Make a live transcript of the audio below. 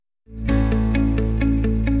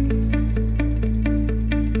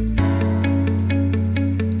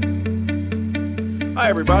Hi,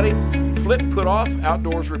 everybody. Flip Putthoff,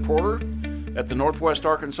 outdoors reporter at the Northwest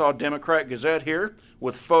Arkansas Democrat-Gazette here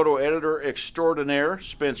with photo editor extraordinaire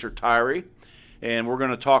Spencer Tyree. And we're going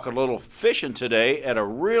to talk a little fishing today at a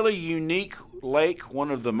really unique lake, one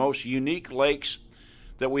of the most unique lakes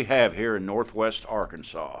that we have here in Northwest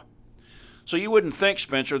Arkansas. So you wouldn't think,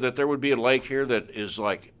 Spencer, that there would be a lake here that is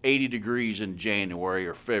like 80 degrees in January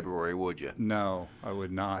or February, would you? No, I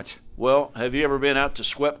would not. Well, have you ever been out to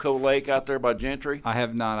Swepco Lake out there by Gentry? I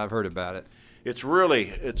have not. I've heard about it. It's really,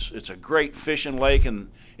 it's a great fishing lake, and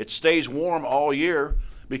it stays warm all year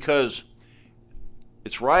because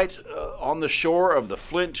it's right on the shore of the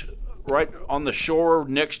Flint, right on the shore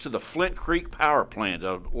next to the Flint Creek Power Plant,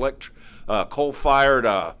 a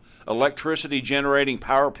coal-fired electricity generating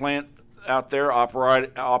power plant out there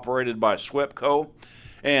operated by Swepco.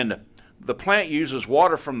 And the plant uses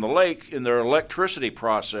water from the lake in their electricity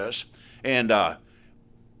process, and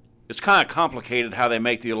it's kind of complicated how they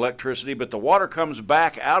make the electricity, but the water comes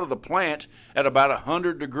back out of the plant at about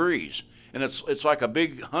 100 degrees. And it's like a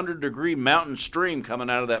big 100-degree mountain stream coming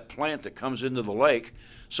out of that plant that comes into the lake.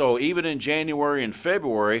 So even in January and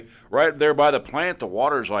February, right there by the plant, the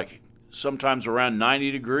water's like sometimes around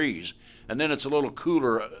 90 degrees. And then it's a little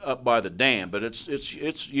cooler up by the dam, but it's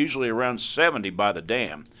usually around 70 by the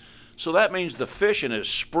dam. So that means the fishing is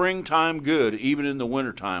springtime good, even in the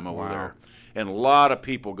wintertime over there. And a lot of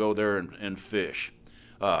people go there and fish.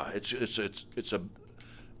 It's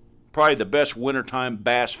probably the best wintertime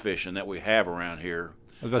bass fishing that we have around here.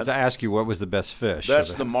 I was about to ask you, what was the best fish?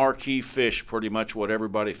 That's the marquee fish, pretty much what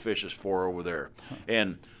everybody fishes for over there.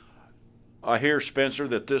 And I hear, Spencer,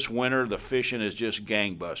 that this winter the fishing is just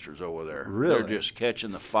gangbusters over there. Really? They're just catching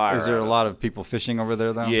the fire. Is there a lot of people fishing over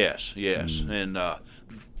there, though? Yes. And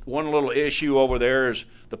one little issue over there is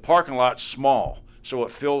the parking lot's small, so it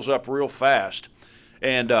fills up real fast.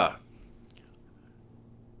 And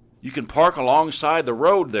you can park alongside the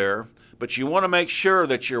road there, but you want to make sure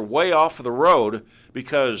that you're way off of the road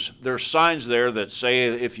because there's signs there that say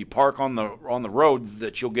if you park on the road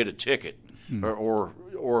that you'll get a ticket,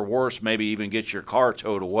 or worse, maybe even get your car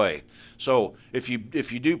towed away. So if you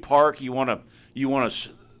do park, you want to.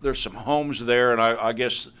 There's some homes there, and I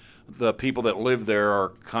guess the people that live there are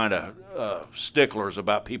kind of sticklers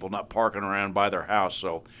about people not parking around by their house.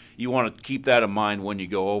 So you want to keep that in mind when you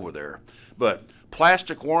go over there. But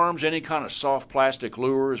plastic worms, any kind of soft plastic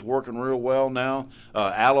lure is working real well now.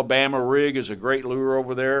 Alabama rig is a great lure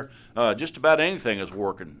over there. Just about anything is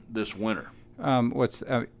working this winter.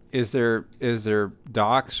 Is there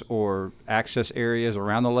docks or access areas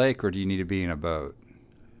around the lake, or do you need to be in a boat?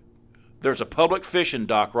 There's a public fishing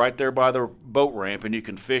dock right there by the boat ramp, and you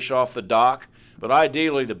can fish off the dock. But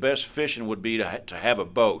ideally, the best fishing would be to have a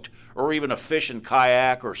boat, or even a fishing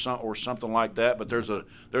kayak or something like that. But there's a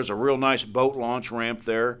real nice boat launch ramp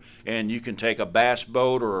there, and you can take a bass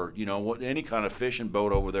boat or any kind of fishing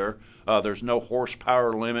boat over there. There's no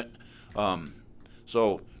horsepower limit,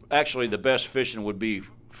 so actually the best fishing would be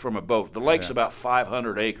from a boat. The lake's about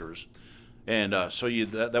 500 acres, and so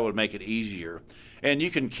that would make it easier. And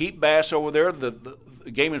you can keep bass over there. The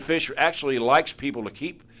Game and Fish actually likes people to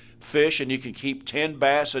keep fish, and you can keep 10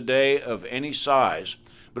 bass a day of any size,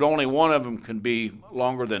 but only one of them can be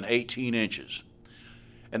longer than 18 inches.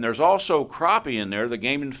 And there's also crappie in there. The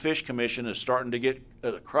Game and Fish Commission is starting to get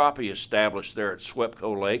crappie established there at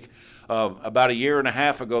Swepco Lake. About a year and a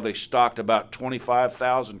half ago, they stocked about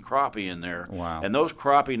 25,000 crappie in there. Wow. And those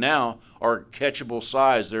crappie now are catchable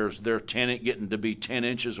size. They're getting to be 10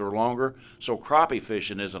 inches or longer. So crappie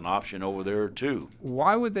fishing is an option over there too.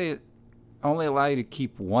 Why would they only allow you to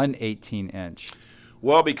keep one 18-inch?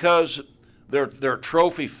 Well, because they're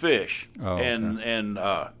trophy fish. Oh, okay. And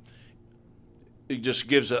it just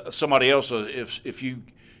gives somebody else if you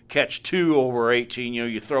catch two over 18,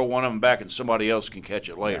 you throw one of them back and somebody else can catch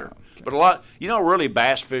it later. Yeah, okay. But really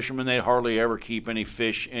bass fishermen, they hardly ever keep any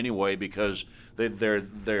fish anyway because they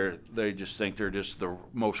just think they're just the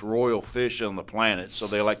most royal fish on the planet, so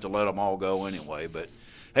they like to let them all go anyway. But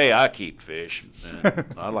hey, I keep fish.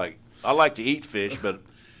 I like to eat fish, but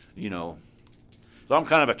so I'm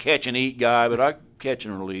kind of a catch and eat guy, but I catch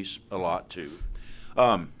and release a lot too.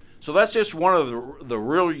 So that's just one of the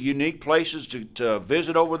real unique places to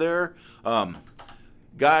visit over there.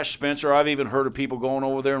 Gosh, Spencer, I've even heard of people going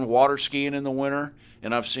over there and water skiing in the winter,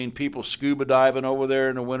 and I've seen people scuba diving over there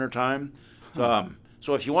in the wintertime.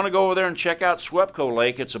 So if you want to go over there and check out Swepco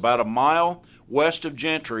Lake, it's about a mile west of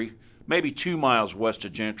Gentry, maybe 2 miles west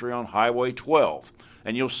of Gentry on Highway 12.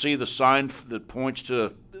 And you'll see the sign that points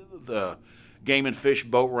to the Game and Fish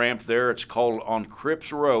boat ramp there. It's called on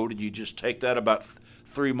Cripps Road, and you just take that about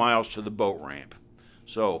 3 miles to the boat ramp.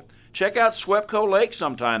 So check out Swepco Lake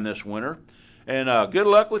sometime this winter. And good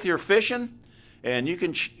luck with your fishing. And you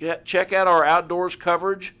can check out our outdoors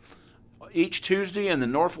coverage each Tuesday in the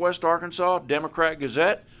Northwest Arkansas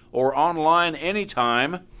Democrat-Gazette or online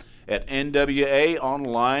anytime at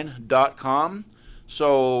nwaonline.com.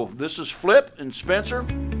 So this is Flip and Spencer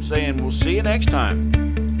saying we'll see you next time.